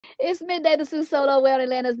It's midday to Sue Solo. We're on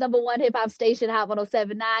Atlanta's #1 hip hop station, Hot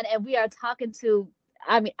 107.9, and we are talking to.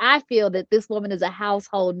 I mean, I feel that this woman is a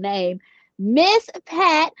household name, Miss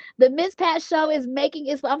Pat. The Miss Pat Show is making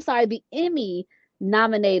its. I'm sorry, the Emmy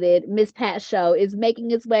nominated Miss Pat Show is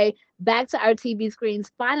making its way back to our TV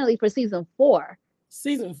screens finally for season 4.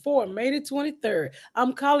 Season 4, May the 23rd.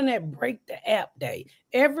 I'm calling that Break the App Day.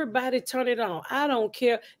 Everybody turn it on. I don't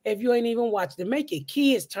care if you ain't even watching it. Make your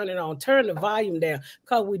kids turn it on. Turn the volume down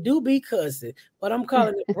because we do be cussing. But I'm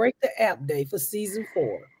calling it Break the App Day for season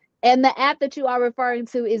 4. And the app that you are referring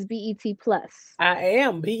to is BET Plus. I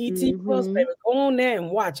am BET Plus, baby. Go on there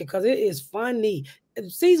and watch it because it is funny.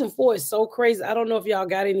 Season 4 is so crazy. I don't know if y'all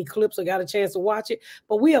got any clips or got a chance to watch it,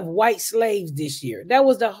 but we have white slaves this year. That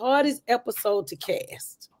was the hardest episode to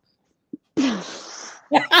cast. So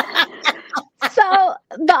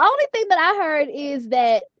the only thing that I heard is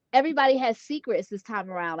that everybody has secrets this time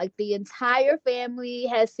around. Like the entire family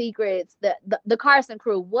has secrets. The Carson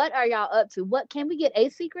crew. What are y'all up to? What can we get a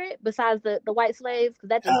secret besides the white slaves? Because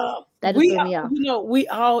that just threw me off. You know, we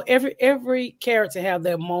all every character have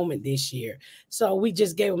their moment this year. So we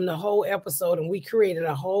just gave them the whole episode and we created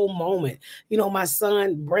a whole moment. You know, my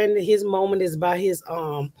son Brandon, his moment is about his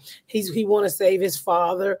he want to save his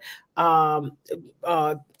father.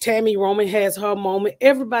 Tammy Roman has her moment.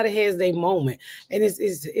 Everybody has their moment, and it's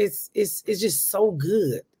just so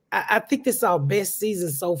good. I think this is our best season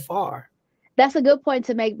so far. That's a good point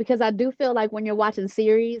to make because I do feel like when you're watching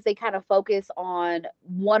series, they kind of focus on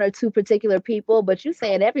one or two particular people, but you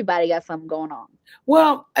saying everybody got something going on.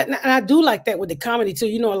 Well, and I do like that with the comedy too.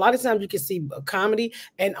 You know, a lot of times you can see a comedy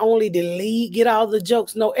and only the lead get all the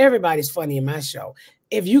jokes. No, everybody's funny in my show.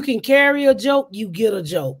 If you can carry a joke, you get a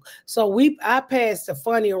joke. So I passed the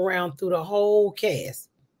funny around through the whole cast.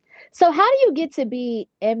 So how do you get to be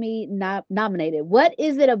Emmy nominated? What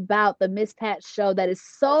is it about the Miss Pat Show that is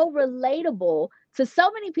so relatable to so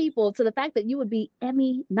many people to the fact that you would be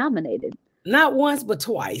Emmy nominated? Not once, but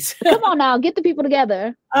twice. Come on now, get the people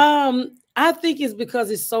together. I think it's because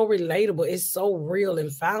it's so relatable. It's so real. And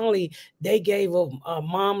finally, they gave a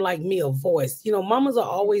mom like me a voice. You know, mamas are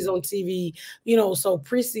always on TV, you know, so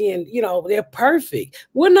prissy and, you know, they're perfect.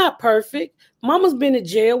 We're not perfect. Mama's been in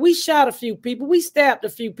jail. We shot a few people. We stabbed a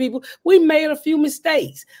few people. We made a few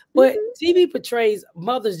mistakes. But TV portrays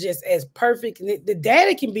mothers just as perfect. And the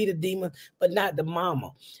daddy can be the demon, but not the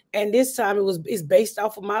mama. And this time it's based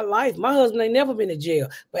off of my life. My husband ain't never been to jail.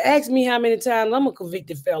 But ask me how many times I'm a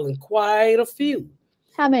convicted felon. Quite a few.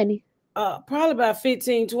 How many? Probably about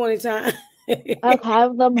 15, 20 times. Okay,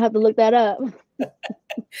 I'm gonna have to look that up.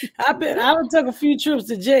 I took a few trips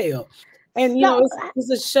to jail. And you know, it's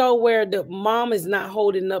a show where the mom is not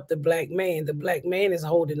holding up the black man. The black man is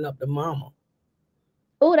holding up the mama.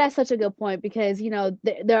 Oh, that's such a good point because, you know,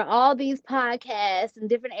 there are all these podcasts in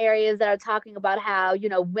different areas that are talking about how, you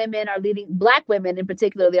know, women are leading, Black women in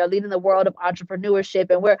particular, they are leading the world of entrepreneurship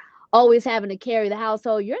and we're always having to carry the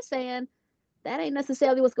household. You're saying that ain't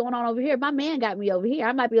necessarily what's going on over here. My man got me over here.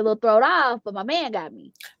 I might be a little thrown off, but my man got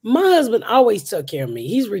me. My husband always took care of me.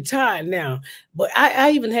 He's retired now, but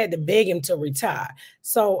I even had to beg him to retire.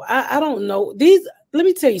 So I don't know. Let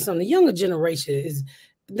me tell you something. The younger generation is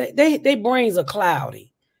they brains are cloudy.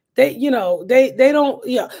 They don't,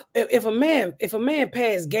 you know, if a man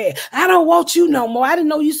pass gas, I don't want you no more. I didn't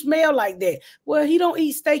know you smell like that. Well, he don't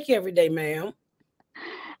eat steak every day, ma'am.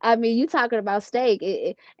 I mean, you talking about steak,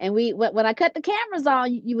 and when I cut the cameras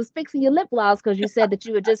on, you was fixing your lip gloss because you said that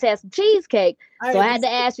you had just had some cheesecake. So I had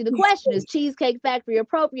to ask you the question: is Cheesecake Factory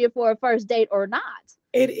appropriate for a first date or not?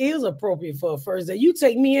 It is appropriate for a first date. You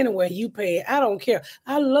take me anywhere, you pay it. I don't care.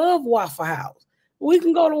 I love Waffle House. We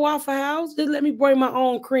can go to Waffle House. Just let me bring my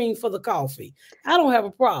own cream for the coffee. I don't have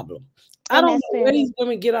a problem. I don't know where these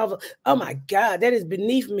women get off. Oh my God, that is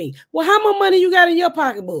beneath me. Well, how much money you got in your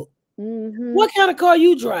pocketbook? What kind of car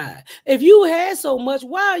you drive? If you had so much,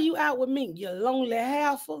 why are you out with me? You lonely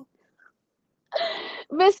heifer.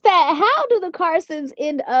 Ms. Pat, how do the Carsons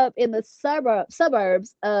end up in the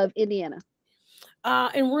suburbs of Indiana?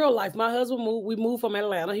 In real life, my husband we moved from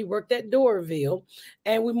Atlanta. He worked at Doraville,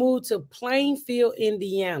 and we moved to Plainfield,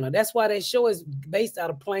 Indiana. That's why that show is based out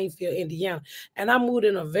of Plainfield, Indiana. And I moved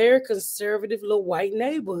in a very conservative little white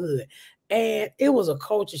neighborhood. And it was a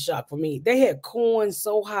culture shock for me. They had corn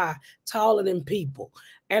so high, taller than people.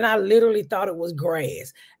 And I literally thought it was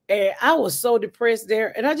grass. And I was so depressed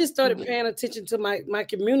there. And I just started paying attention to my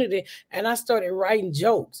community. And I started writing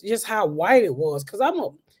jokes, just how white it was. Because I'm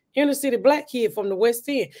a inner city Black kid from the West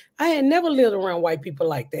End. I had never lived around white people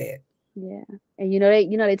like that. Yeah. And you know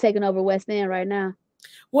they taking over West End right now.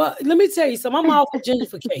 Well, let me tell you something. I'm all for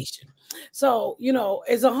gentrification. So, you know,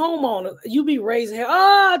 as a homeowner, you be raising hell.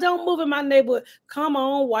 Oh, don't move in my neighborhood. Come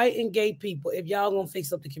on, white and gay people, if y'all gonna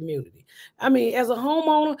fix up the community. I mean, as a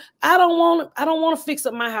homeowner, I don't want to fix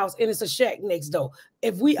up my house and it's a shack next door.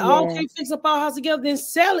 If we all Yeah. can't fix up our house together, then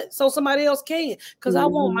sell it so somebody else can. Because I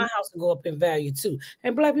want my Hmm. house to go up in value too.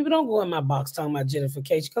 And black people don't go in my box talking about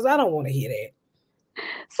gentrification because I don't want to hear that.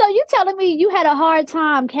 So you telling me you had a hard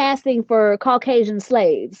time casting for Caucasian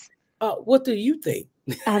slaves? What do you think?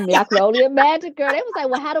 I mean, I could only imagine, girl. They was like,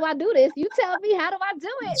 "Well, how do I do this? You tell me, how do I do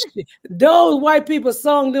it?" Those white people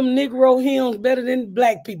sung them Negro hymns better than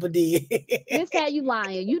black people did. Miss Pat, you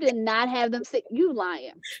lying. You did not have them sick. You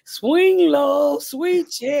lying. Swing low, sweet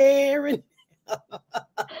cherry.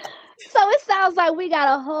 So it sounds like we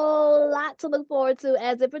got a whole lot to look forward to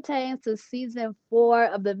as it pertains to season 4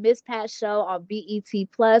 of the Miss Pat Show on BET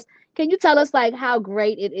Plus. Can you tell us like how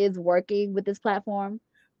great it is working with this platform?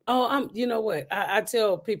 Oh, you know what? I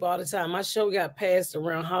tell people all the time, my show got passed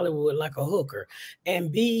around Hollywood like a hooker,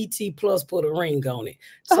 and BET Plus put a ring on it.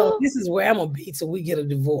 So Oh, this is where I'm gonna be till we get a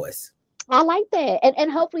divorce. I like that.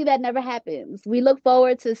 And hopefully that never happens. We look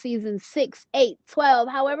forward to season 6, 8, 12,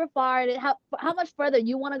 however far it how much further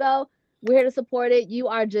you want to go. We're here to support it. You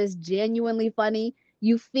are just genuinely funny.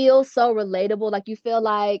 You feel so relatable. Like you feel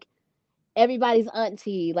like everybody's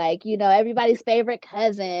auntie, like, everybody's favorite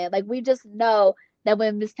cousin. Like we just know that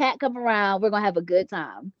when Miss Pat come around, we're gonna have a good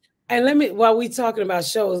time. And while we talking about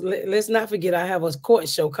shows, let's not forget I have a court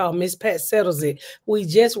show called Ms.Pat Settles It. We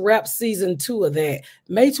just wrapped season 2 of that.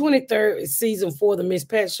 May 23rd is season 4, the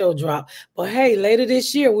Ms.Pat show drop. But hey, later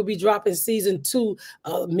this year, we'll be dropping season 2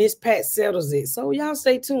 of Ms.Pat Settles It. So y'all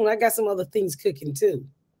stay tuned. I got some other things cooking too.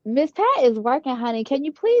 Miss Pat is working, honey. Can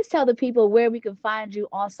you please tell the people where we can find you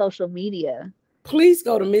on social media? Please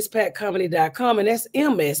go to MsPatComedy.com, and that's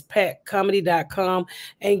MsPatComedy.com,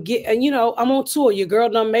 and I'm on tour. Your girl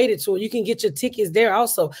done made it tour. You can get your tickets there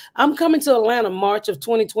also. I'm coming to Atlanta March of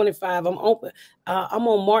 2025. I'm open. I'm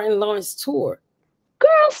on Martin Lawrence tour.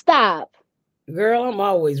 Girl, stop. Girl, I'm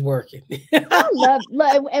always working. I love,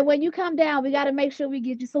 and when you come down, we got to make sure we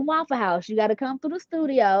get you some Waffle House. You got to come through the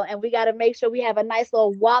studio, and we got to make sure we have a nice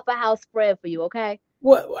little Waffle House spread for you, okay?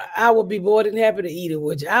 What I would be more than happy to eat it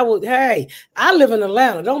with you. I would. Hey, I live in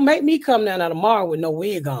Atlanta. Don't make me come down there tomorrow with no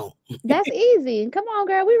wig on. That's easy. Come on,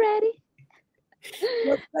 girl, we ready.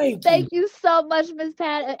 Well, thank you. Thank you so much, Miss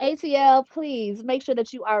Pat at ATL. Please make sure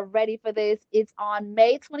that you are ready for this. It's on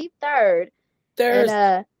May 23rd, and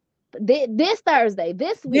Thursday. this Thursday,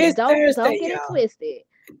 this week. This Don't Thursday, get it y'all. twisted.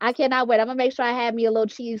 I cannot wait. I'm gonna make sure I have me a little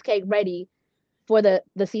cheesecake ready for the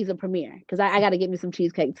season premiere because I got to get me some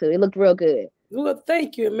cheesecake too. It looked real good. Well,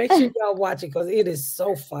 thank you. And make sure y'all watch it because it is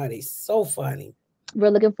so funny. So funny. We're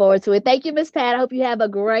looking forward to it. Thank you, Miss Pat. I hope you have a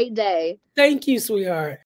great day. Thank you, sweetheart.